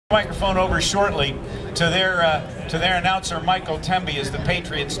Microphone over shortly to their announcer Michael Temby as the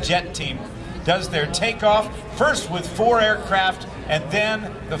Patriots Jet Team does their takeoff, first with 4 aircraft and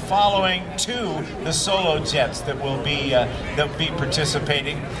then the following 2 the solo jets that will be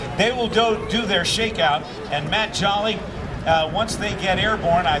participating. They will do their shakeout, and Matt Jolly, once they get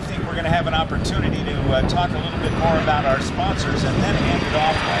airborne, I think we're going to have an opportunity to talk a little bit more about our sponsors and then hand it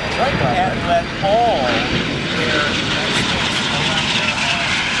off and let all their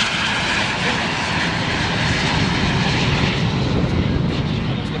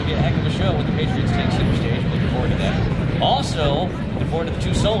with the Patriots take center stage. Looking forward to that. Also, looking forward to the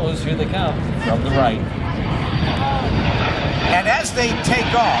 2 solos. Here they come from the right. And as they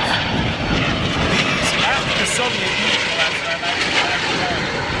take off, these after the Soviet Union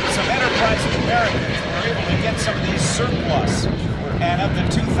some enterprising Americans were able to get some of these surplus. And of the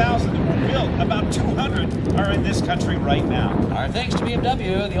 2,000 that were built, about 200 are in this country right now. Our thanks to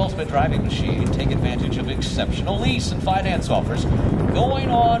BMW, the ultimate driving machine. Take advantage of exceptional lease and finance offers going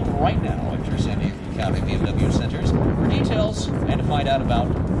on right now at your San Diego County BMW centers. For details and to find out about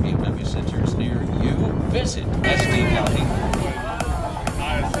BMW centers near you, visit SD County.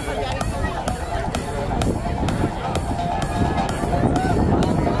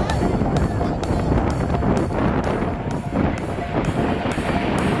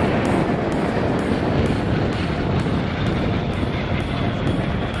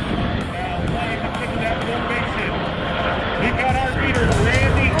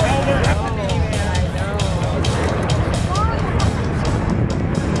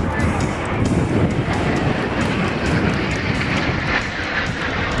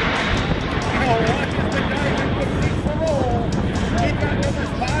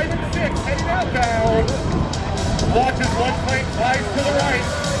 Watches one plane flying to the right.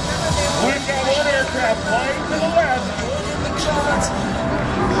 We've got one aircraft flying to the left.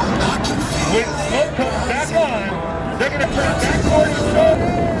 When smoke comes back on, they're going to turn back towards the smoke.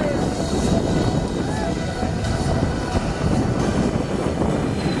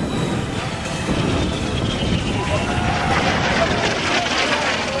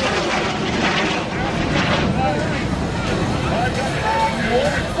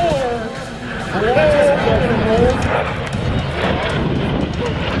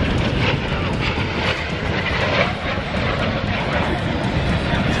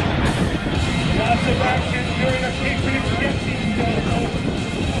 Lots of action during a Patriots Jet Team show.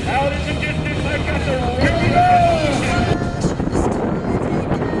 Out in the distance, I got the here we go!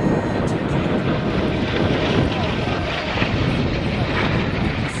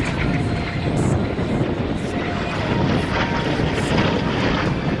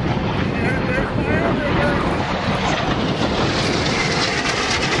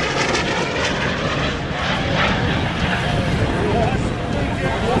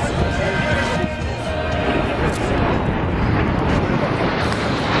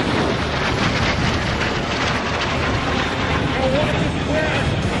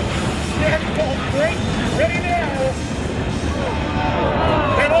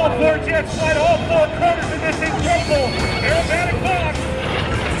 Jets flight all 4 corners in this incredible aerobatic box.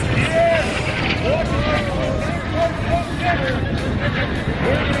 Yes! Watch it together.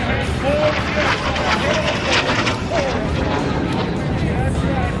 We're going to have 4 jets. That's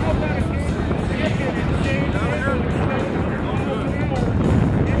right. How about a game? Here we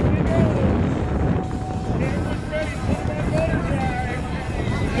go. Cameras ready. Put them on motor drive.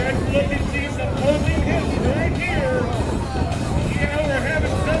 Let's look and see some closing hits right here. Yeah, we're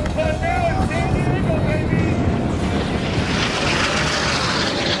having some fun now in San Diego, baby!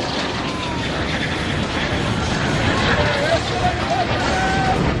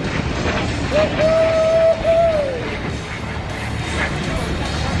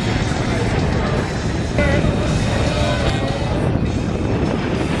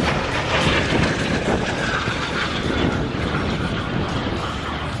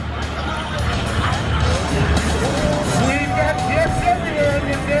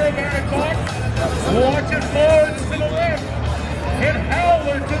 Watching forward to the left, and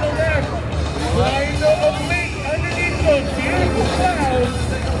Howler to the left, flying the oblique underneath those beautiful clouds.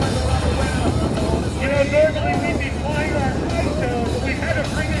 You know, normally we'd be flying our ISO, but we had to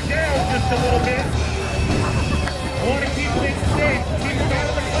bring it down just a little bit. I want to keep things safe, keep them out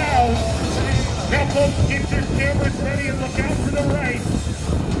of the clouds. Now folks, get your cameras ready and look out to the right.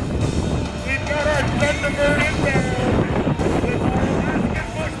 We've got our Thunderbird inbound.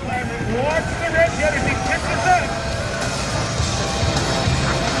 Watch the red jet as he picks us up.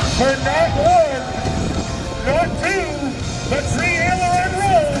 For not 1, not 2, but 3 aileron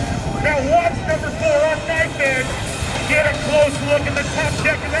rolls. Now watch number 4 on night bed. Get a close look at the top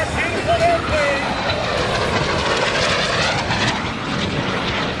deck of that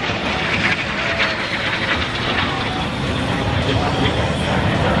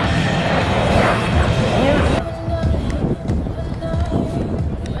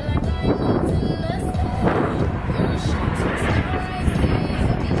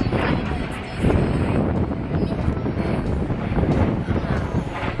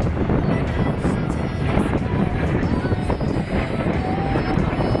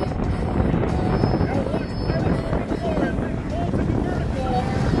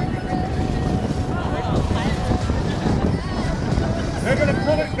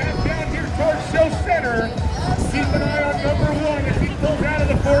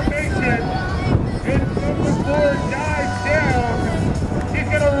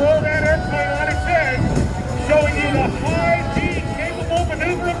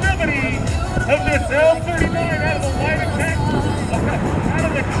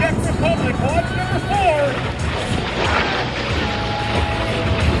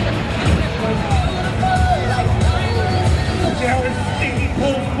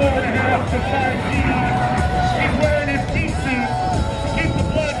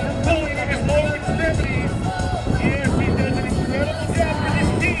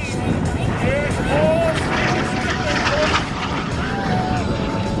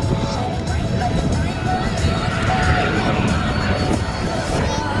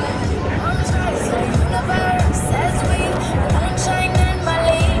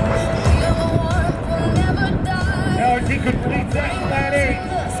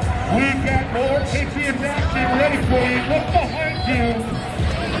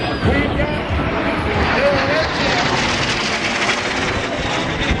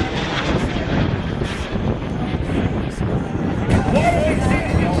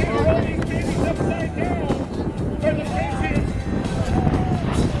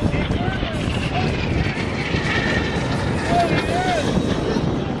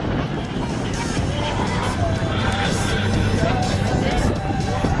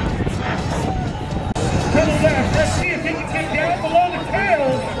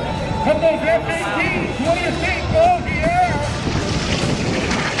Patriots F-18. What do you think, folks? Yeah.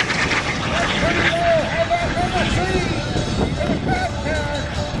 That's pretty low. How about number 3 for the fast pass?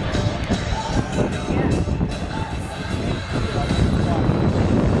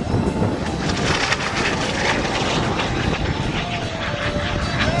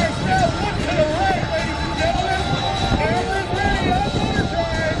 Nice. Now look to the right, ladies and gentlemen. Cameras ready on motor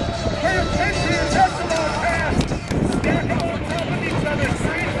drive for your Patriots Echelon pass. Stacking on top of each other.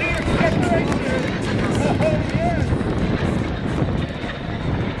 3 feet separation. Oh, yes.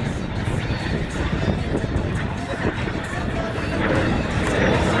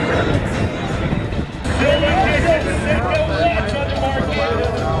 Still in Jacob, set no watch on the market.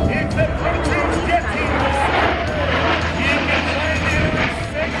 It's the Patriots Jet Team. You can find them at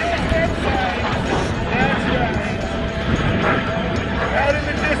Sega's website. That's right. Out in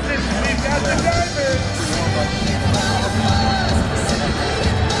the distance, we've got the divers. But he was actually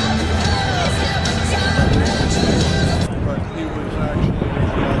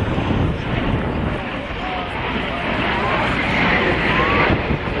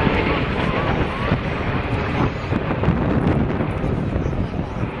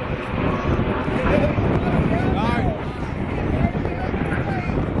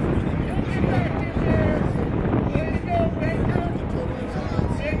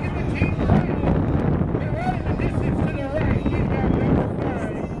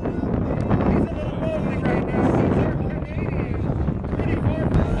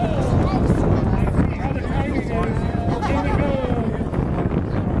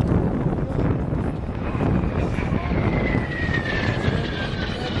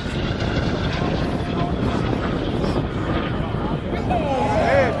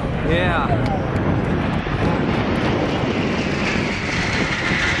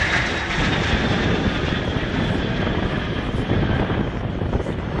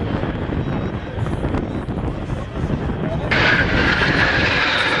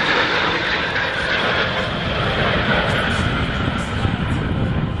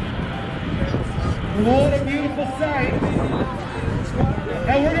What a beautiful sight.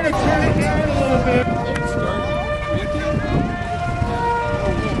 And we're going to turn it down a little bit.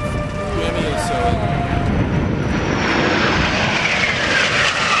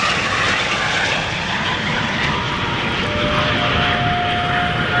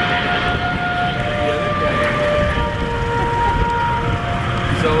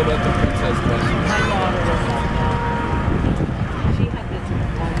 He's all about the princess question. She had this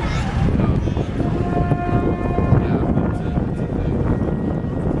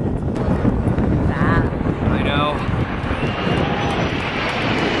I know.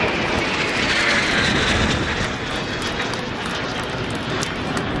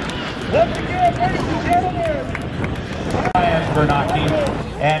 Once again, ladies and gentlemen.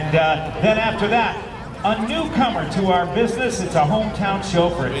 And then after that, a newcomer to our business. It's a hometown show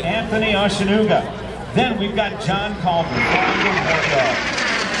for Anthony Oshanuga. Then we've got John Calder,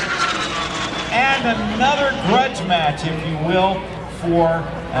 and another grudge match, if you will, for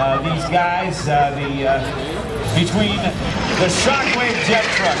these guys, between the Shockwave jet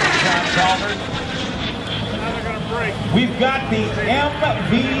truck and John Calder. We've got the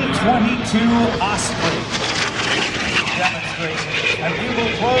MV-22 Osprey demonstration. And we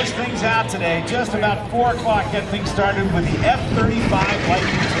will close things out today, just about 4 o'clock, get things started with the F-35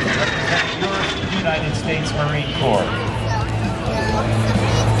 Lightning II, representing your United States Marine Corps.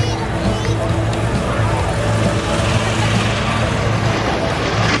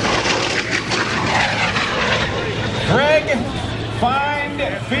 Greg, find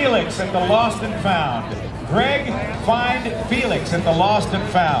Felix at the Lost and Found. Greg, find Felix at the Lost and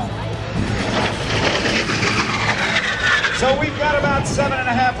Found. So we've got about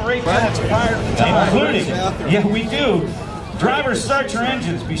 7.5 or 8 minutes prior to the time, including, yeah, we do. Drivers, start your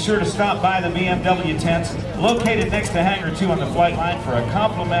engines. Be sure to stop by the BMW tents located next to Hangar 2 on the flight line for a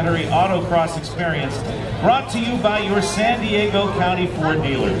complimentary autocross experience brought to you by your San Diego County Ford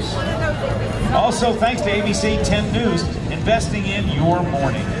dealers. Also, thanks to ABC 10 News, investing in your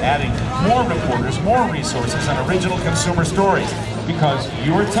morning, adding more reporters, more resources, and original consumer stories, because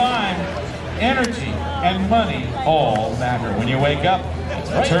your time, energy, and money all matter. When you wake up,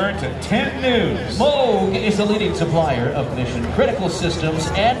 turn to 10 News. Moog is a leading supplier of mission-critical systems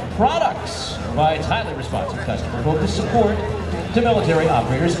and products. Provides highly responsive customer-focused support to military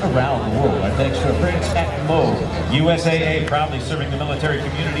operators around the world. Our thanks to our friends at Moog. USAA, proudly serving the military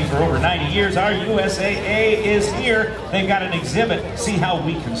community for over 90 years. Our USAA is here. They've got an exhibit. See how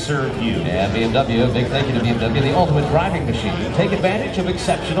we can serve you. And BMW, a big thank you to BMW, the ultimate driving machine. Take advantage of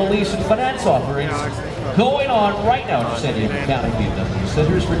exceptional lease and finance offerings going on right now at your San Diego County BMW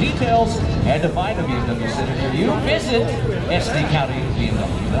Centers. For details and to find a BMW Center near you, visit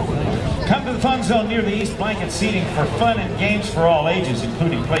SDCountyBMW.com. Come to the Fun Zone near the East Blanket seating for fun and games for all ages,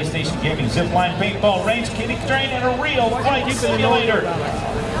 including PlayStation gaming, zipline, paintball, range, kidding train, and a real flight simulator.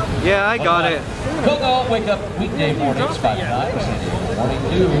 Yeah, I got it. Coco, wake up weekday mornings, 5 to 9. San Diego Morning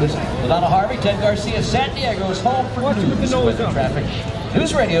News. Ladonna Harvey, Ted Garcia, San Diego's home for news, weather, traffic.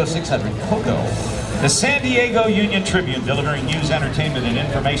 News Radio 600, Coco. The San Diego Union Tribune, delivering news, entertainment, and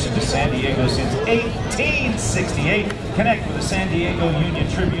information to San Diego since 1868. Connect with the San Diego Union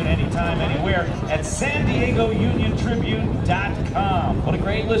Tribune anytime, anywhere at SanDiegoUnionTribune.com. What a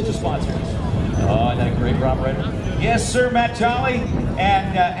great list of sponsors. Oh, isn't that a great operator? Yes, sir, Matt Jolly.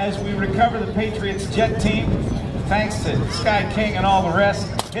 And as we recover the Patriots Jet Team, thanks to Sky King and all the rest,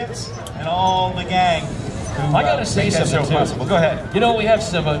 Pitts and all the gang. I gotta say something too. Possible. Go ahead. You know, we have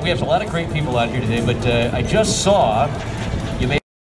a lot of great people out here today, but I just saw